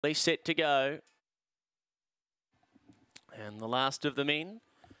Set to go. And the last of them in.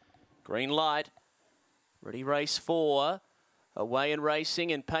 Green light. Ready, race 4. Away and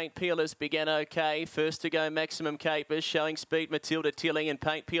racing, and Paint Peelers began okay. First to go, Maximum Capers, showing speed, Matilda Tilling, and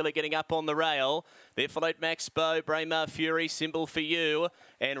Paint Peeler getting up on the rail. There followed Max Bow, Braemar Fury, Symbol for You,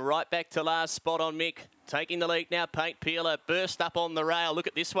 and right back to last spot on Mick. Taking the lead now, Paint Peeler burst up on the rail. Look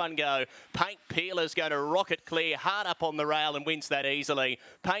at this one go. Paint Peeler's going to rocket clear, hard up on the rail and wins that easily.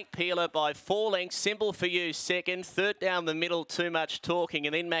 Paint Peeler by 4 lengths, Symbol for You second, third down the middle, Too Much Talking,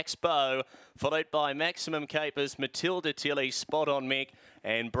 and then Max Bow, followed by Maximum Capers, Matilda Tilly, Spot on Mick,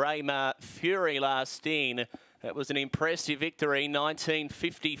 and Braemar Fury last in. That was an impressive victory,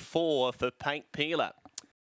 1954 for Paint Peeler.